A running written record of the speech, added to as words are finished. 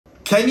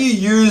Can you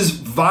use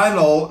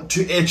vinyl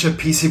to etch a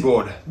PC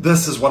board?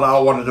 This is what I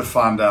wanted to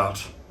find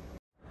out.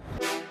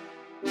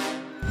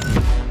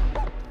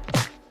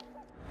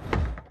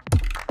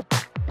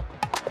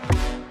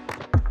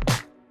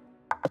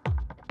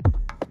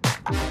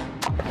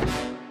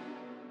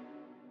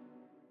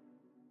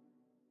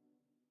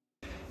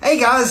 Hey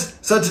guys,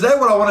 so today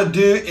what I want to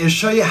do is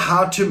show you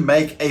how to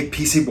make a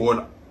PC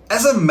board.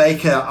 As a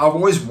maker, I've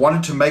always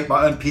wanted to make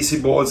my own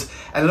PC boards,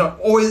 and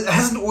it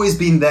hasn't always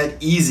been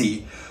that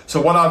easy. So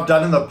what I've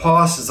done in the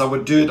past is I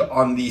would do it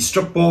on the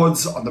strip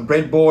boards, on the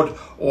breadboard,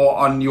 or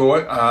on your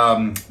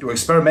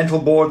experimental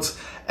boards,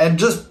 and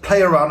just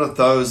play around with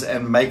those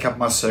and make up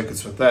my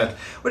circuits with that,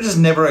 which is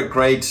never a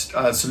great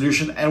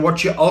solution. And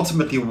what you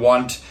ultimately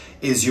want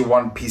is you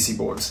want PC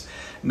boards.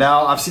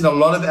 Now, I've seen a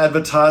lot of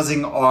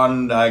advertising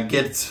on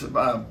get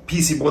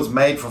PC boards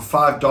made for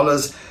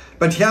 $5,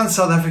 but here in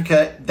South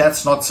Africa,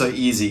 that's not so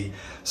easy.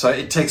 So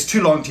it takes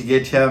too long to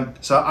get here.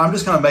 So I'm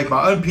just going to make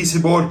my own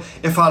PC board.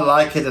 If I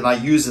like it and I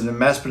use it in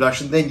mass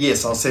production, then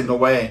yes, I'll send it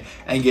away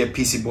and get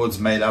PC boards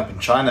made up in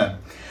China.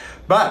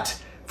 But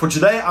for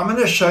today, I'm going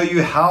to show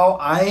you how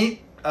I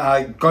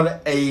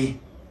got a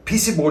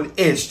PC board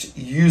etched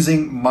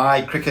using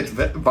my Cricut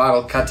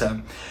vinyl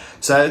cutter.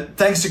 So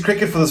thanks to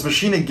Cricut for this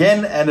machine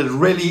again, and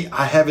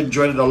I have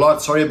enjoyed it a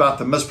lot. Sorry about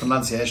the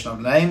mispronunciation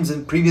of names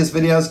in previous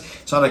videos.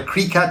 It's not a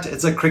creat,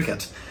 it's a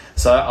Cricut.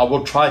 So I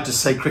will try to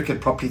say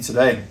Cricut properly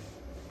today.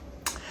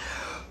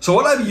 So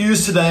what I've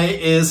used today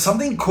is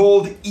something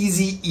called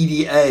Easy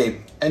EDA.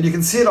 And you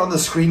can see it on the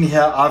screen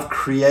here. I've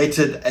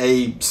created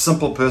a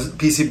simple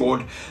PC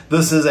board.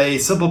 This is a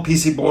simple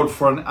PC board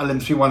for an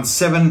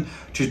LM317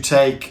 to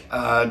take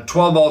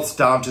 12 volts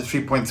down to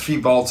 3.3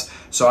 volts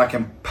so I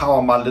can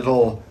power my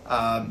little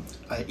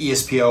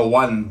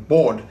ESP01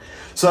 board.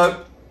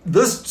 So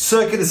this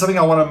circuit is something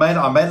I want to make.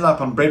 I made it up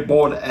on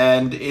breadboard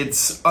and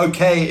it's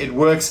okay, it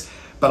works.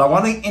 But I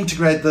want to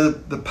integrate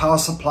the power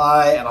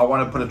supply, and I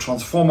want to put a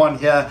transformer on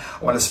here.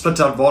 I want to split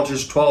out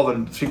voltage 12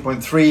 and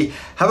 3.3.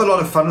 Have a lot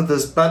of fun with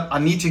this, but I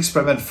need to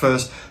experiment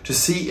first to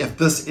see if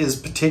this is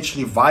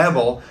potentially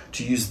viable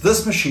to use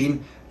this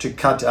machine to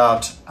cut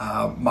out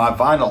my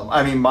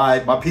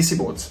PC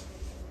boards.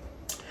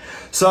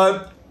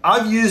 So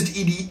I've used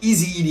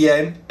Easy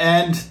EDA,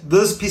 and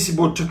this PC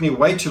board took me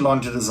way too long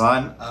to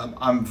design.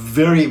 I'm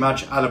very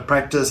much out of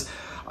practice.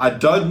 I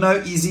don't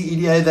know Easy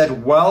EDA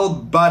that well,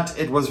 but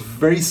it was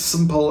very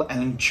simple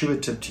and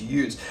intuitive to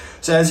use.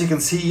 So as you can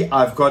see,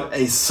 I've got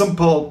a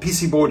simple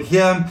PC board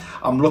here.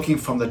 I'm looking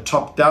from the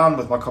top down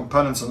with my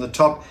components on the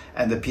top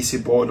and the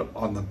PC board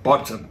on the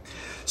bottom.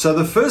 So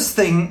the first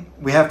thing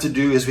we have to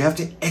do is we have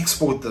to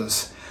export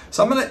this.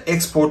 So I'm going to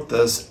export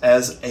this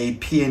as a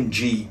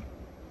PNG.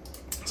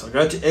 So I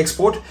go to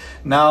export.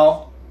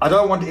 Now, I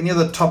don't want any of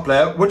the top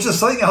layer, which is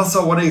something else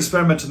I want to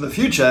experiment in the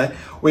future,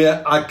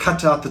 where I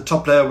cut out the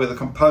top layer where the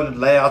component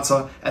layouts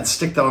are and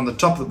stick that on the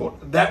top of the board.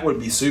 That would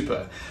be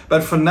super.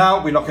 But for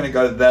now, we're not going to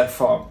go that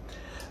far.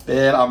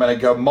 Then I'm going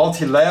to go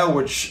multi-layer,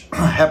 which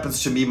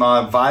happens to be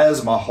my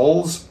vias, my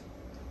holes.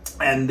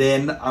 And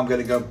then I'm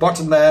going to go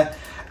bottom layer,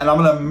 and I'm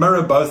going to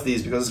mirror both of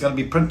these because it's going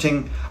to be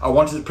printing. I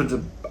wanted to print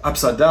it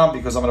upside down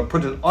because I'm going to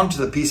put it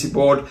onto the PC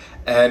board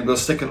and we'll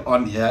stick it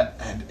on here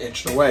and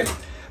etch it away.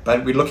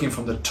 But we're looking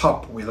from the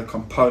top where the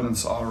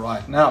components are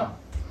right now.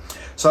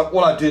 So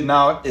all I do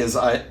now is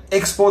I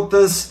export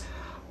this,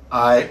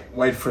 I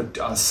wait for it,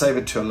 I save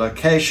it to a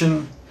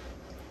location.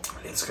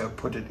 Let's go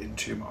put it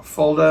into my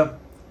folder,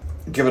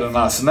 give it a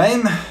nice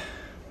name,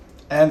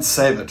 and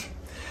save it.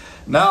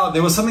 Now,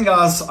 there was something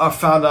else I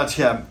found out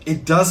here.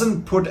 It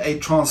doesn't put a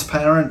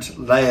transparent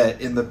layer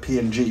in the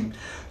PNG.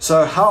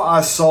 So how I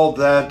solved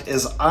that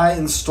is I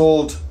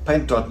installed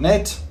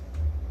paint.net,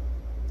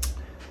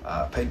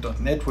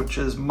 which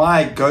is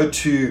my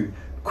go-to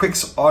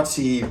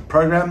QuicksArtsy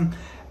program,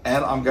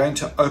 and I'm going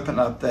to open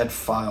up that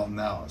file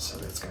now. So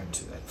let's go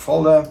into that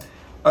folder,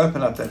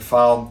 open up that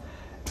file,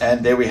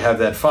 and there we have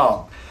that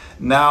file.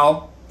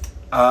 Now,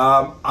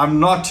 I'm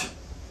not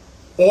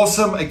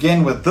awesome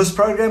again with this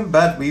program,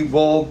 but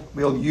we'll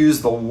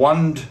use the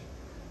wand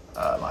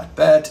like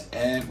that,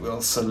 and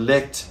we'll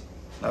select,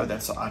 no,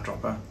 that's the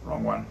eyedropper,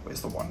 wrong one,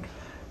 where's the wand?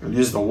 We'll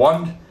use the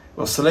wand,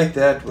 we'll select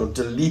that, we'll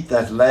delete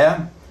that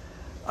layer.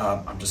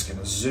 I'm just going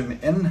to zoom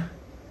in,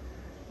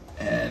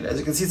 and as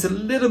you can see, it's a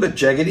little bit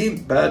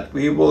jaggedy, but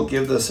we will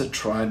give this a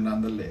try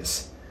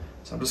nonetheless.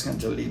 So I'm just going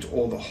to delete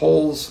all the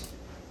holes,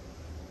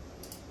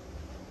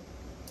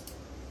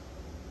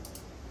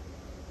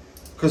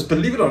 because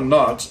believe it or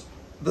not,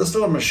 this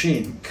little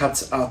machine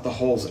cuts out the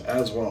holes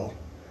as well,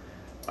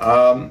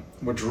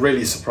 which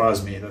really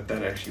surprised me that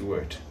that actually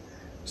worked.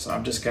 So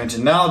I'm just going to,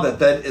 now that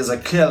that is a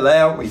clear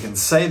layout, we can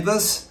save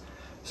this.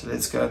 So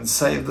let's go and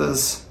save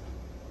this.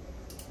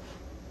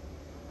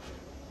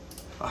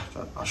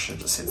 I should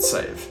have said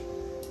save.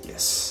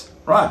 Yes.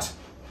 Right.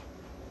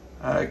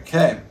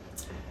 Okay.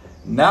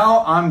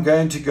 Now I'm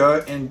going to go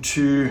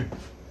into,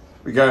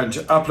 we go into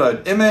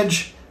upload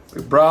image,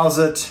 we browse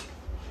it,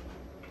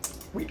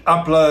 we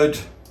upload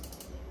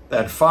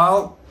that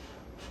file.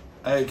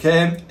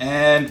 Okay.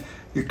 And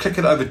you click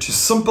it over to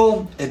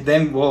simple, it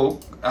then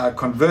will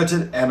convert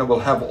it and it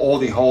will have all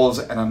the holes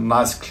and a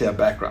nice clear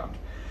background.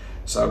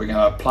 So we're going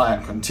to apply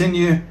and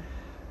continue.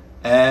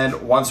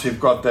 And once we've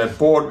got that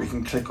board, we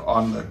can click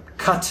on the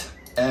cut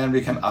and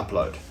we can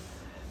upload.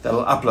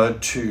 That'll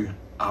upload to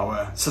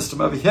our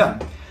system over here.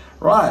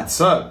 Right,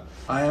 so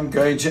I am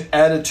going to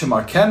add it to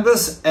my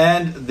canvas,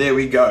 and there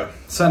we go.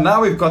 So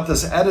now we've got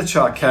this added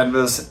to our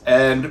canvas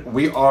and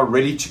we are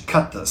ready to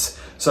cut this.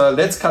 So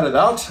let's cut it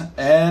out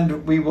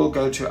and we will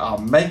go to our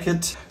make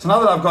it. So now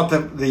that I've got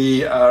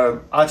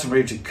the item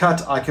ready to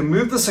cut, I can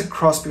move this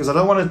across because I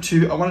don't want it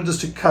to, I want it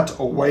just to cut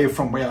away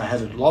from where I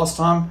had it last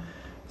time.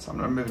 So I'm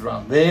going to move it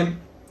around there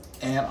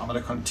and I'm going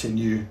to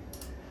continue,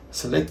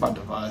 select my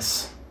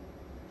device,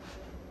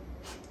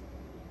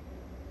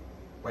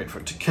 wait for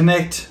it to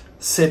connect,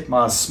 set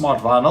my smart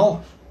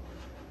vinyl,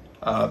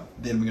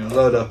 then we're going to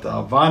load up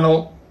our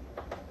vinyl,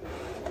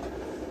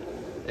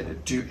 let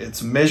it do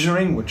its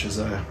measuring, which is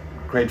a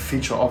great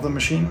feature of the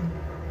machine.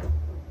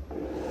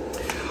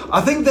 I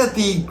think that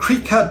the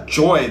creat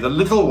Joy, the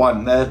little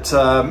one that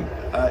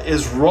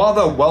is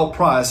rather well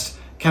priced,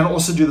 can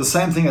also do the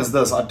same thing as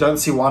this. I don't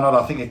see why not.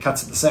 I think it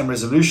cuts at the same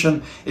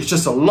resolution. It's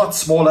just a lot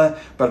smaller,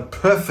 but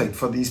perfect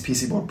for these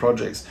PC board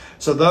projects.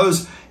 So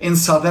those in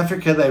South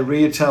Africa, they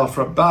retail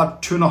for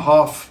about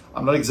 $2.5.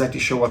 I'm not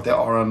exactly sure what they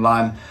are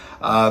online,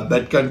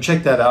 but go and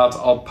check that out.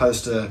 I'll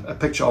post a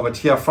picture of it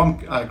here from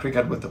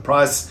creat with the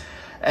price.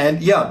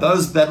 And yeah,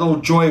 that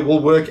little Joy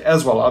will work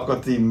as well. I've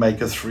got the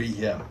Maker 3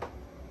 here.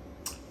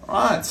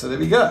 All right, so there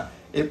we go.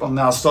 It will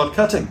now start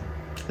cutting.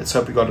 Let's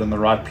hope we got it in the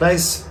right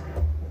place.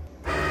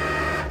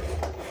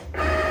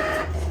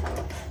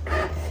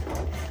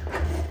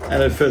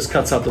 And it first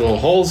cuts out the little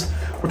holes,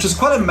 which is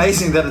quite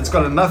amazing that it's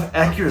got enough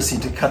accuracy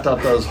to cut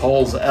out those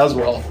holes as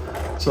well.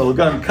 So we'll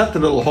go and cut the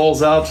little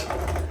holes out,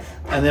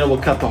 and then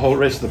we'll cut the whole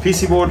rest of the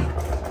PC board.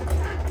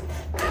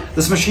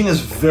 This machine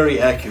is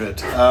very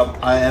accurate.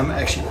 I am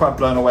actually quite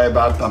blown away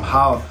about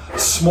how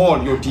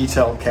small your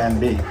detail can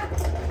be.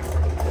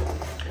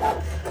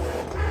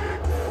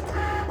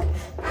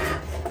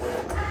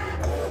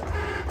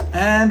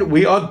 And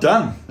we are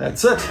done.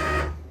 That's it.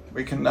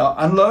 We can now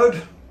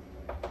unload.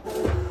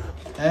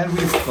 And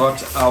we've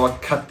got our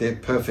cut there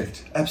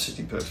perfect,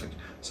 absolutely perfect.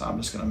 So I'm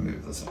just going to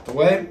move this out of the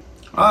way.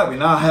 All right, we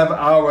now have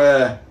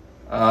our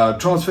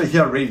transfer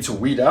here ready to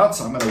weed out.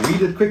 So I'm going to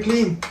weed it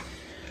quickly.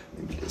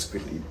 Let me just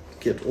quickly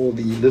get all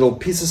the little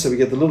pieces so we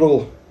get the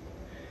little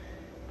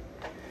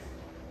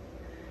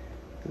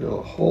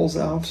holes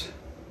out.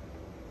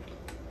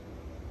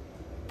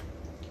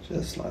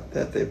 Just like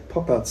that, they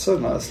pop out so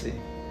nicely.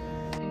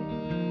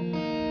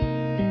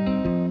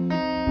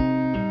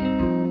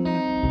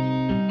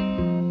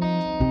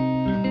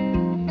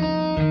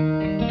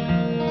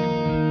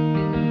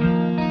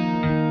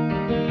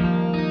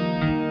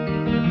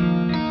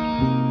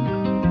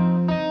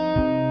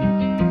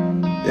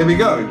 There we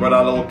go, we've got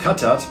our little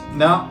cutout.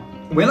 Now,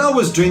 when I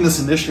was doing this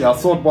initially, I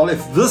thought, well,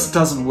 if this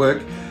doesn't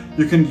work,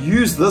 you can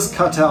use this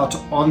cutout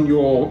on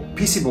your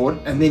PC board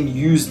and then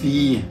use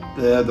the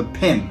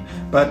pen.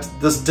 But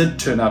this did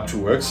turn out to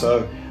work,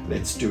 so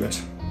let's do it.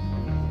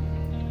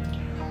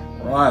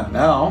 Right,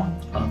 now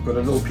I've got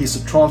a little piece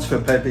of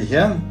transfer paper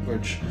here,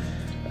 which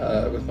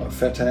with my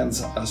fat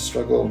hands, I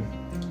struggle.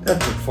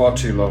 That took far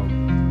too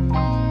long.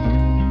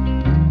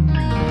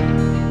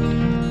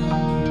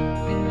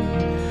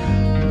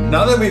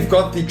 Now that we've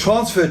got the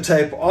transfer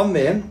tape on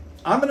there,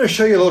 I'm going to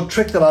show you a little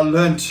trick that I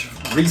learned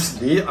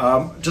recently,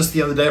 just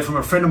the other day from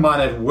a friend of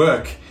mine at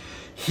work.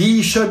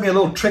 He showed me a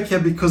little trick here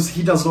because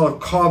he does a lot of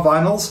car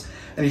vinyls,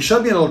 and he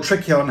showed me a little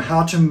trick here on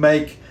how to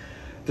make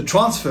the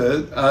transfer,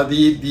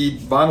 the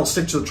vinyl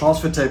stick to the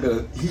transfer tape.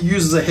 He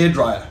uses a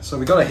hairdryer. So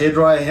we've got a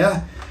hairdryer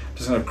here.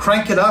 Just going to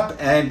crank it up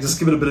and just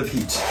give it a bit of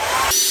heat.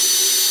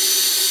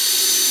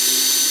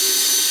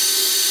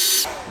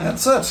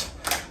 That's it.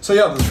 So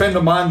yeah, this friend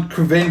of mine,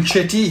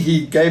 Chetty,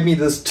 he gave me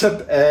this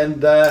tip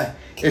and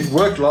it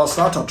worked last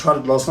night. I tried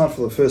it last night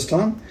for the first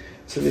time.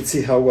 So let's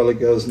see how well it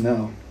goes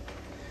now.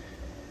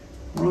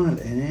 Right,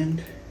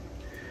 and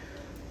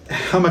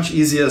how much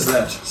easier is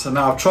that? So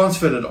now I've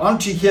transferred it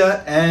onto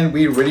here and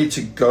we're ready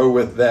to go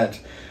with that.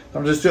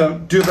 I'm just going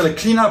to do a bit of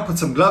cleanup, put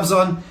some gloves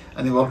on,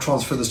 and then we'll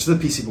transfer this to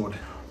the PC board.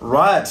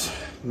 Right,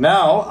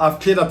 now I've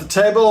cleared up the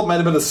table,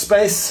 made a bit of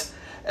space,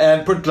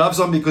 and put gloves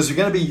on because we're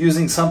going to be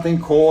using something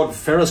called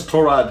ferric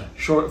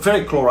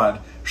chloride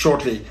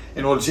shortly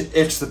in order to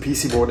etch the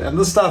PC board. And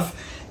this stuff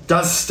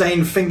does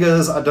stain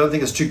fingers. I don't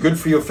think it's too good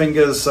for your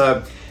fingers.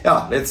 So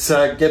yeah, let's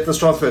get this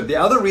transferred. The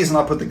other reason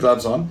I put the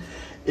gloves on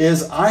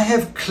is I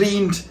have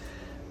cleaned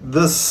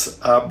this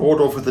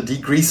board off with a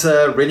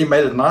degreaser, really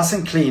made it nice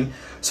and clean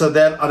so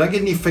that I don't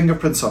get any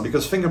fingerprints on,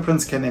 because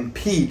fingerprints can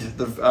impede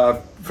the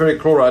ferric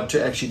chloride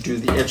to actually do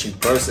the etching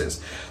process.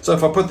 So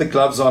if I put the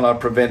gloves on, I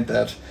prevent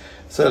that.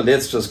 So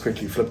let's just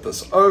quickly flip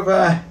this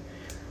over.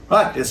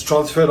 Right, let's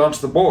transfer it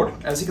onto the board.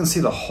 As you can see,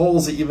 the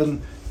holes are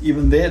even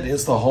there.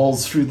 There's the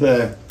holes through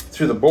the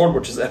board,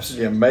 which is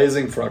absolutely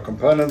amazing for our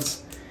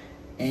components.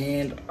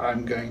 And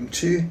I'm going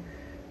to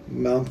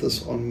mount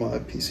this on my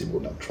PC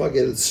board. Now try to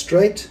get it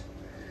straight.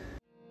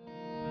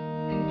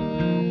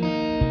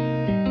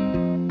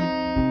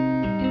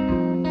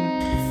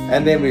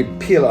 And then we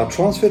peel our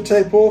transfer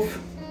tape off.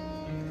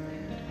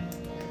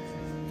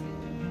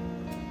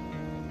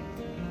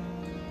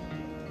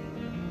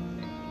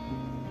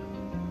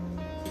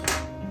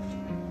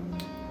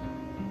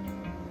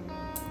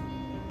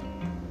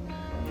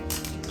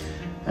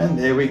 And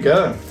there we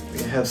go.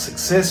 We have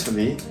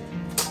successfully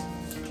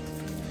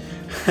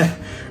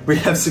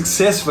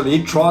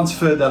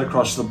transferred that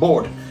across the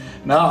board.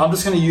 Now I'm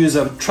just going to use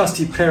a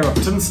trusty pair of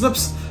tin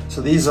snips.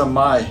 So these are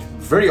my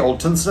very old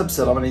tin snips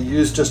that I'm going to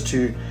use just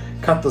to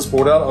cut this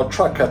board out. I'll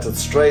try to cut it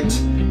straight.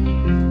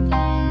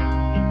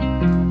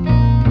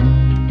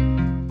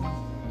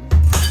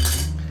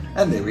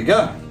 And there we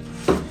go.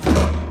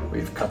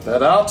 We've cut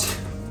that out.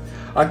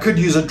 I could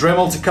use a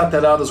Dremel to cut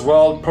that out as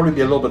well. Probably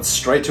be a little bit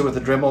straighter with a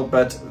Dremel,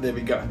 but there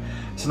we go.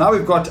 So now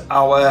we've got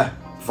our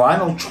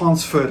vinyl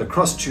transferred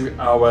across to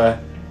our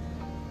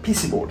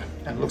PC board.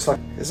 And it looks like,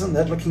 isn't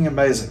that looking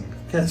amazing?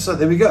 Okay, so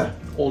there we go,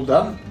 all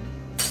done.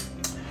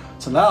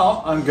 So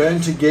now I'm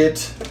going to get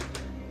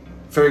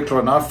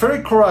ferrichloride. Now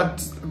ferrichloride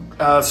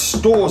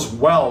stores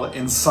well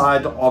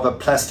inside of a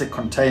plastic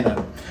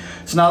container.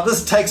 So now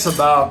this takes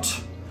about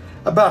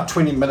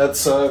 20 minutes.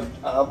 So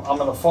I'm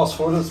going to fast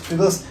forward through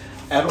this.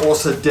 And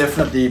also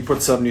definitely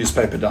put some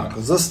newspaper down,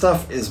 because this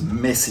stuff is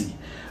messy.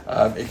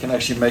 It can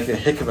actually make a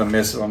heck of a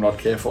mess if I'm not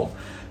careful.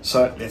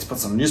 So let's put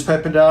some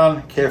newspaper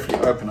down, carefully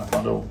open up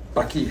my little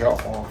bucky here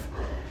off.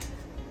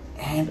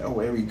 And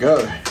away we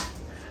go.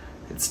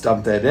 Let's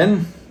dump that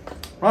in.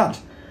 Right,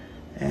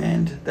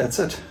 and that's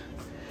it.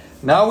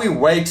 Now we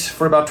wait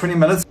for about 20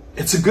 minutes.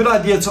 It's a good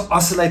idea to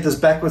oscillate this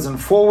backwards and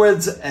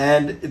forwards,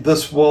 and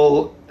this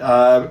will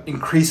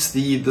increase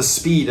the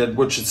speed at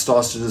which it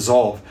starts to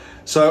dissolve.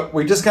 So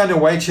we're just going to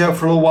wait here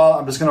for a little while.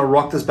 I'm just going to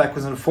rock this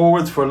backwards and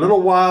forwards for a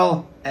little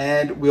while,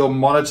 and we'll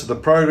monitor the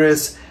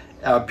progress,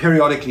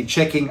 periodically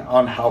checking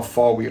on how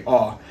far we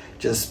are.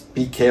 Just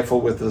be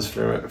careful with this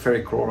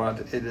ferric chloride.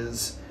 It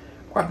is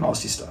quite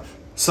nasty stuff.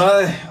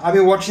 So I've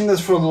been watching this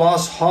for the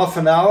last half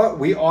an hour.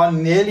 We are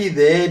nearly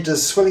there,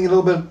 just swilling a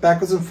little bit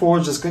backwards and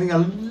forwards, just getting a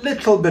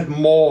little bit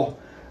more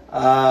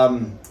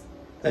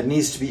that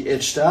needs to be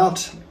etched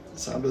out.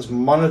 So I'm just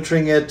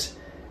monitoring it,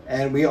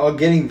 and we are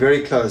getting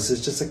very close.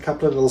 There's just a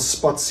couple of little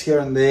spots here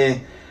and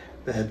there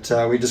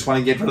that we just want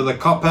to get rid of the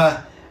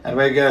copper, and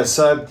there we go.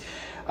 So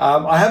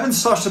I haven't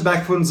sloshed it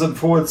backwards and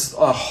forwards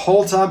a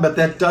whole time, but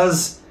that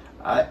does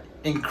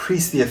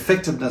increase the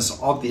effectiveness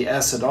of the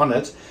acid on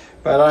it.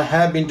 But I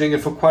have been doing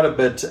it for quite a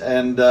bit,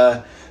 and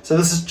so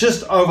this is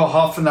just over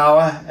half an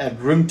hour at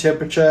room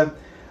temperature,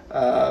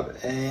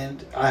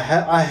 and I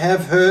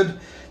have heard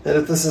that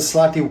if this is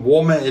slightly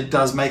warmer, it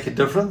does make a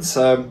difference.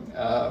 So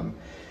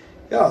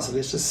yeah, so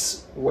let's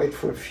just wait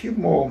for a few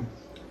more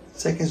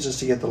seconds just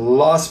to get the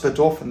last bit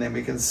off, and then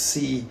we can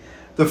see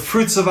the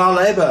fruits of our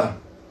labor.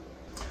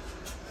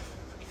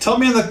 Tell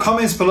me in the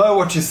comments below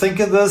what you think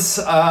of this.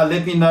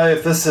 Let me know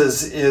if this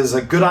is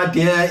a good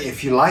idea,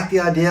 if you like the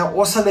idea.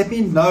 Also, let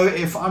me know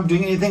if I'm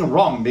doing anything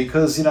wrong,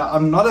 because you know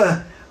I'm not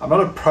a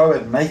pro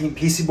at making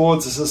PC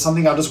boards. This is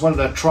something I just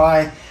wanted to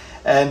try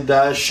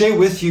and share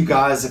with you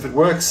guys if it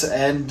works.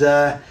 And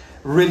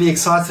really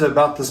excited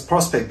about this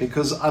prospect,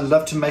 because I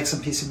love to make some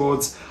PC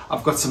boards.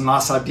 I've got some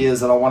nice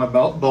ideas that I want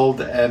to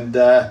build, and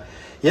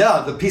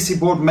yeah, the PC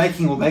board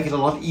making will make it a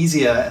lot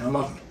easier and a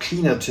lot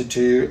cleaner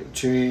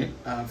to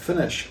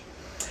finish.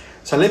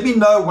 So let me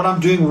know what I'm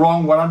doing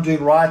wrong, what I'm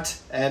doing right,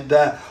 and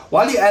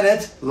while you're at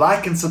it,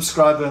 like and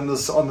subscribe on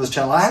this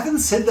channel. I haven't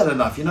said that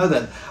enough, you know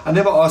that. I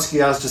never ask you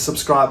guys to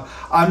subscribe.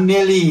 I'm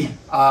nearly,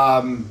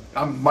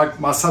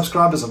 my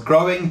subscribers are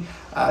growing.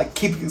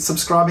 Keep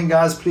subscribing,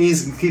 guys,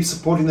 please, and keep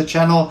supporting the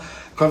channel.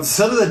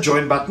 Consider the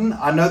join button.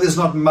 I know there's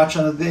not much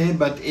under there,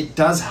 but it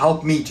does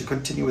help me to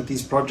continue with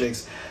these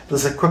projects.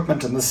 This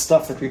equipment and this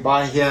stuff that we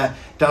buy here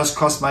does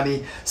cost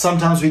money.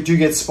 Sometimes we do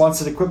get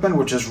sponsored equipment,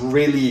 which is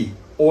really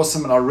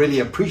awesome, and I really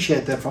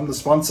appreciate that from the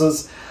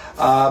sponsors.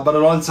 But a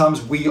lot of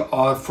times we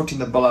are footing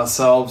the bill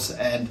ourselves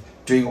and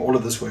doing all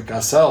of this work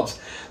ourselves.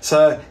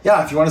 So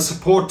yeah, if you want to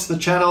support the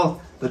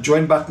channel, the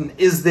join button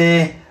is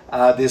there.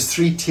 There's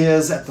 3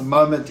 tiers at the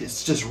moment.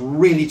 It's just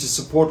really to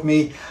support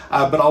me,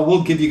 but I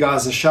will give you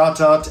guys a shout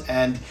out,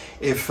 and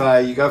if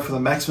you go for the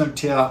maximum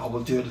tier, I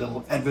will do a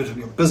little advert of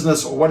your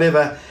business or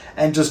whatever,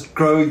 and just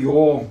grow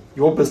your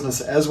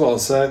business as well.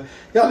 So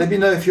yeah, let me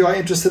know if you are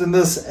interested in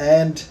this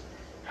and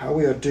how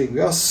we are doing.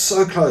 We are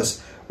so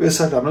close. We're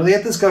so close. I'm going to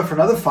let this go for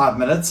another 5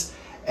 minutes,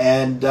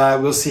 and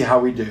we'll see how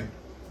we do.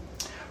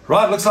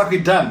 Right, looks like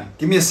we're done.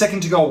 Give me a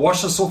second to go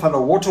wash this off under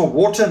water.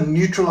 Water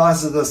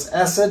neutralizes this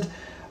acid.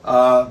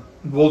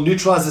 We'll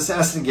neutralize this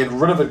acid and get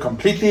rid of it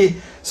completely,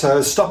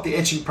 so stop the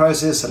etching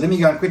process. So let me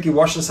go and quickly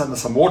wash this under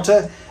some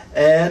water,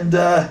 and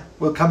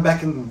we'll come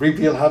back and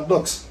reveal how it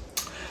looks.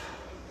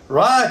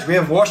 Right, we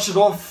have washed it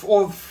off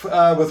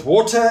with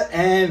water,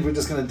 and we're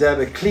just going to dab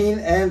it clean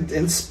and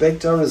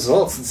inspect our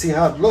results and see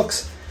how it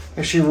looks.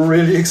 Actually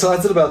really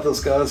excited about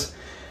this, guys.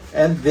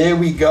 And there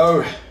we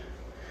go.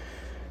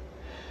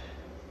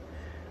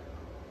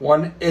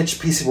 1-edge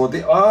PC board.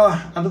 There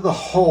are, under the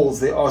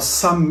holes, there are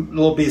some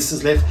little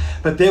pieces left,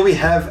 but there we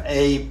have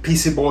a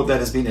PC board that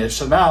has been edged.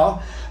 So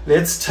now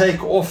let's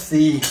take off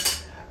the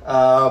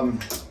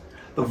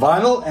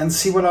vinyl and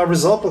see what our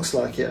result looks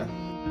like here.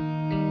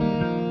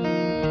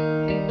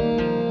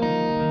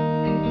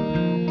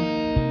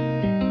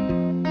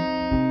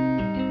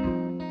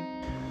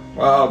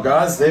 Wow,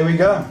 guys, there we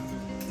go.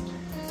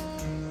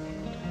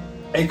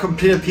 A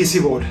completed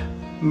PC board,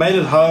 made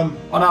at home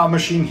on our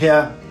machine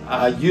here,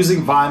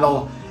 using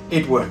vinyl.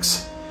 It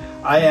works.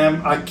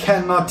 I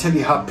cannot tell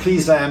you how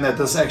pleased I am that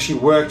this actually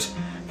worked.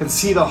 You can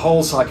see the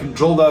holes, so I can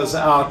drill those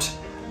out.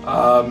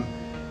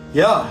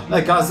 Yeah,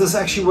 no, guys, this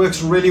actually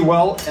works really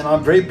well, and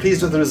I'm very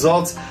pleased with the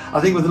results.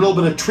 I think with a little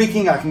bit of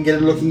tweaking, I can get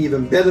it looking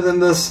even better than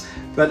this.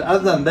 But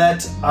other than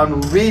that,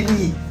 I'm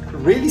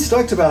really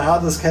stoked about how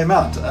this came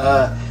out.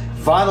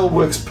 Vinyl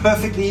works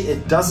perfectly.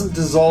 It doesn't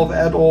dissolve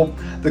at all.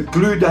 The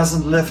glue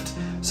doesn't lift.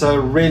 So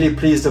really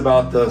pleased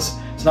about this.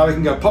 So now we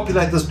can go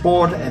populate this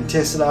board and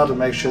test it out and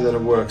make sure that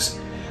it works.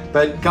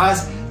 But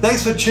guys,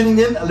 thanks for tuning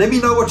in. Let me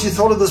know what you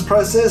thought of this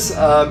process.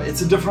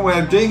 It's a different way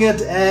of doing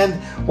it, and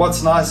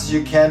what's nice is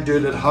you can do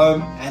it at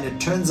home, and it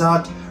turns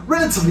out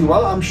relatively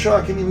well. I'm sure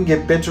I can even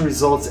get better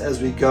results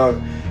as we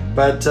go.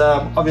 But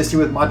obviously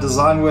with my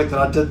design work that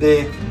I did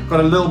there, got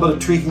a little bit of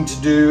tweaking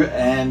to do,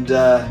 and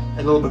a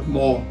little bit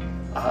more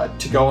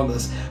to go on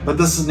this. But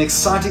this is an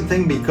exciting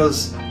thing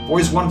because I've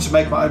always wanted to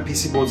make my own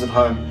PC boards at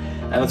home,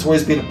 and it's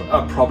always been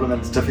a problem, and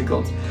it's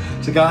difficult.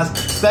 So guys,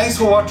 thanks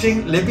for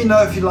watching. Let me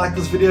know if you liked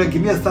this video.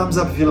 Give me a thumbs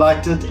up if you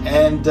liked it,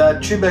 and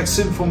tune back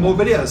soon for more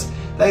videos.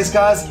 Thanks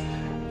guys,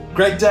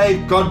 great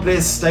day, God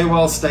bless, stay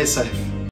well, stay safe.